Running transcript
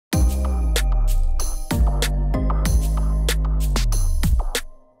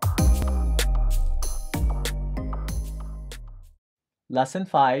Lesson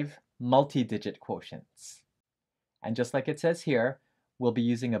 5, multi-digit quotients. And just like it says here, we'll be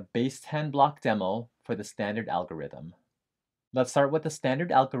using a BaseTen block demo for the standard algorithm. Let's start with the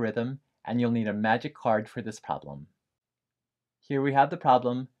standard algorithm, and you'll need a magic card for this problem. Here we have the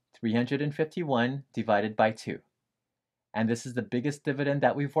problem 351 divided by 2. And this is the biggest dividend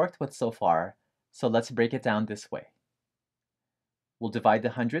that we've worked with so far, so let's break it down this way. We'll divide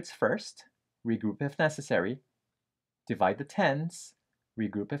the hundreds first, regroup if necessary, divide the tens,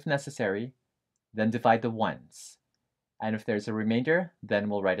 regroup if necessary, then divide the ones. And if there's a remainder, then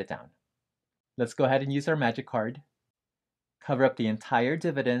we'll write it down. Let's go ahead and use our magic card. Cover up the entire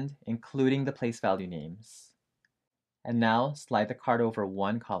dividend, including the place value names. And now slide the card over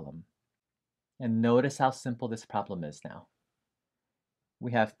one column. And notice how simple this problem is now.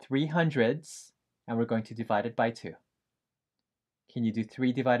 We have 3 hundreds, and we're going to divide it by 2. Can you do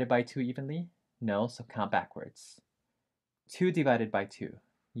 3 divided by 2 evenly? No, so count backwards. 2 divided by 2.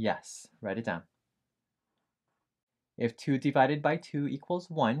 Yes, write it down. If 2 divided by 2 equals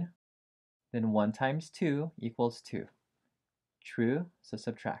 1, then 1 times 2 equals 2. True, so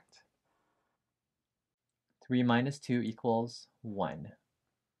subtract. 3 minus 2 equals 1.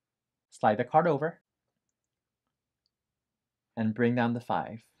 Slide the card over and bring down the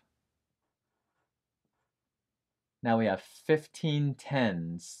 5. Now we have 15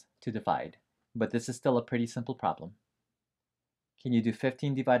 tens to divide, but this is still a pretty simple problem. Can you do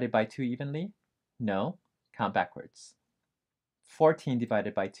 15 divided by 2 evenly? No, count backwards. 14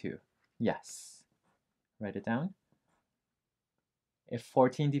 divided by 2, yes. Write it down. If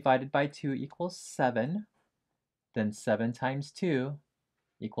 14 divided by 2 equals 7, then 7 times 2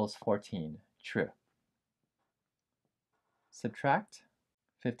 equals 14. True. Subtract.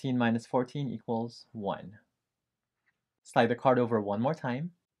 15 minus 14 equals 1. Slide the card over one more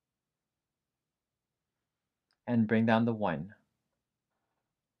time and bring down the 1.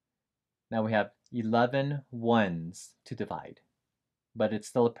 Now we have 11 ones to divide, but it's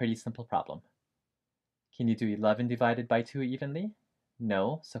still a pretty simple problem. Can you do 11 divided by 2 evenly?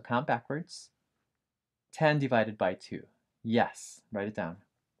 No, so count backwards. 10 divided by 2. Yes, write it down.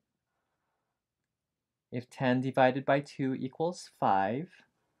 If 10 divided by 2 equals 5,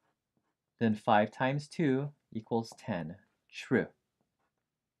 then 5 times 2 equals 10. True.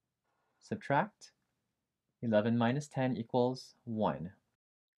 Subtract. 11 minus 10 equals 1.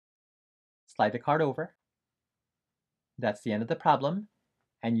 Slide the card over. That's the end of the problem,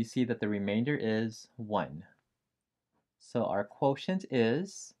 and you see that the remainder is 1. So our quotient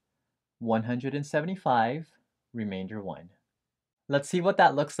is 175, remainder 1. Let's see what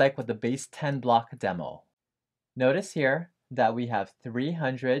that looks like with the BaseTen block demo. Notice here that we have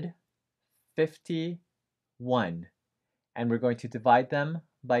 351, and we're going to divide them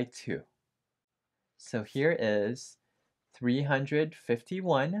by 2. So here is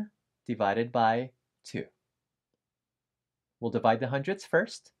 351 divided by 2. We'll divide the hundreds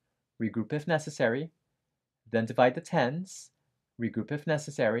first, regroup if necessary, then divide the tens, regroup if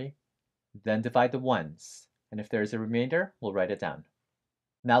necessary, then divide the ones, and if there is a remainder, we'll write it down.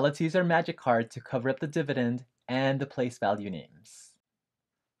 Now let's use our magic card to cover up the dividend and the place value names.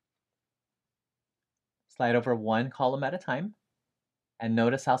 Slide over one column at a time, and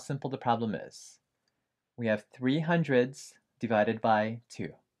notice how simple the problem is. We have 3 hundreds divided by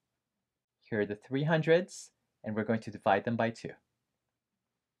 2. Here are the 3 hundreds, and we're going to divide them by 2.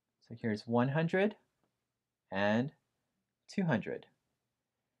 So here's 100 and 200.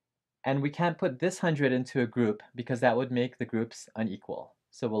 And we can't put this 100 into a group because that would make the groups unequal.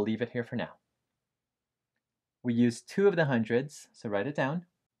 So we'll leave it here for now. We use 2 of the hundreds, so write it down.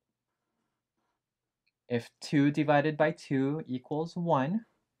 If 2 divided by 2 equals 1,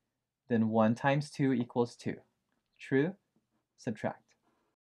 then 1 times 2 equals 2. True? Subtract.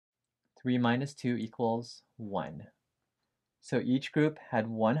 3 minus 2 equals 1. So each group had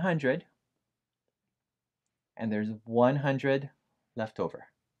 100, and there's 100 left over.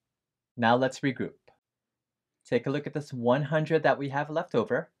 Now let's regroup. Take a look at this 100 that we have left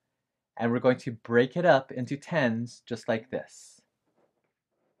over, and we're going to break it up into tens just like this.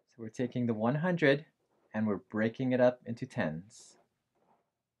 So we're taking the 100 and we're breaking it up into tens.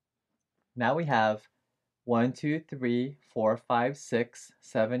 Now we have 1, 2, 3, 4, 5, 6,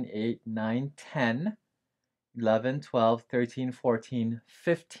 7, 8, 9, 10, 11, 12, 13, 14,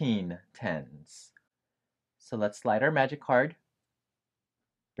 15 tens. So let's slide our magic card,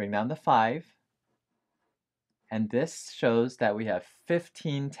 bring down the 5, and this shows that we have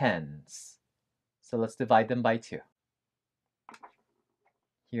 15 tens. So let's divide them by 2.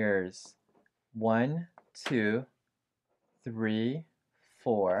 Here's 1, 2, 3,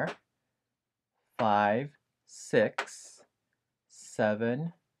 4, 5, 6,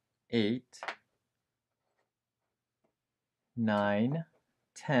 7, 8, 9,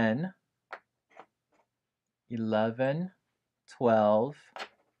 10, 11, 12,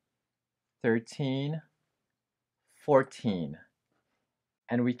 13, 14.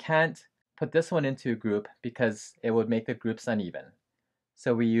 And we can't put this one into a group because it would make the groups uneven.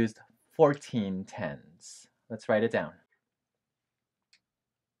 So we used 14 tens. Let's write it down.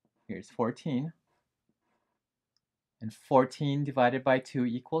 Here's 14. And 14 divided by 2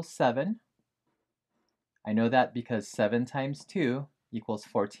 equals 7. I know that because 7 times 2 equals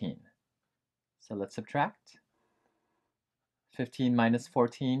 14. So let's subtract. 15 minus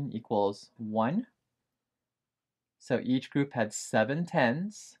 14 equals 1. So each group had 7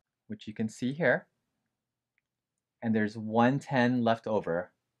 tens, which you can see here. And there's 1 10 left over,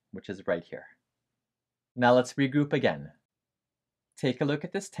 which is right here. Now let's regroup again. Take a look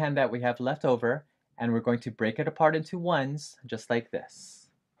at this 10 that we have left over, and we're going to break it apart into ones, just like this.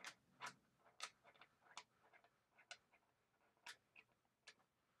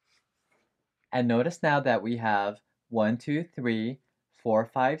 And notice now that we have 1, 2, 3, 4,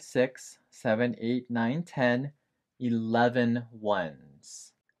 5, 6, 7, 8, 9, 10, 11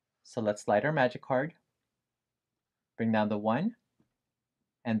 ones. So let's slide our magic card, bring down the 1,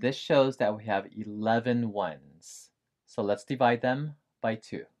 and this shows that we have 11 ones. So let's divide them by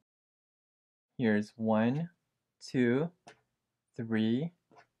 2. Here's 1, 2, 3,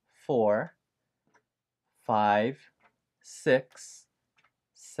 4, 5, 6,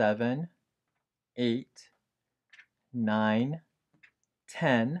 7, 8, 9,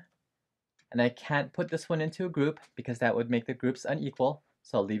 10, and I can't put this one into a group because that would make the groups unequal,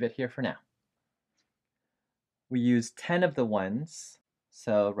 so I'll leave it here for now. We use 10 of the ones,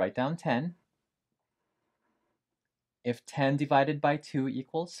 so write down 10. If 10 divided by 2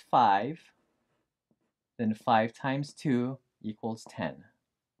 equals 5, then 5 times 2 equals 10.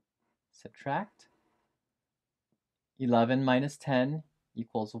 Subtract. 11 minus 10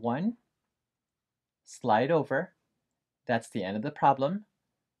 equals 1. Slide over. That's the end of the problem.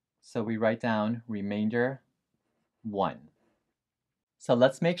 So we write down remainder 1. So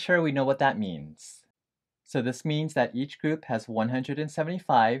let's make sure we know what that means. So this means that each group has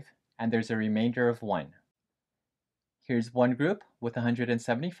 175 and there's a remainder of 1. Here's one group with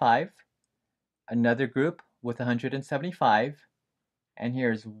 175, another group with 175, and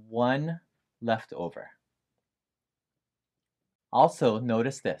here's 1 left over. Also,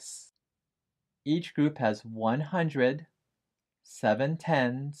 notice this. Each group has 100, 7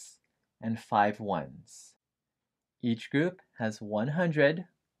 tens, and 5 ones. Each group has 100,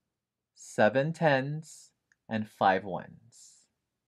 7 tens, and 5 ones.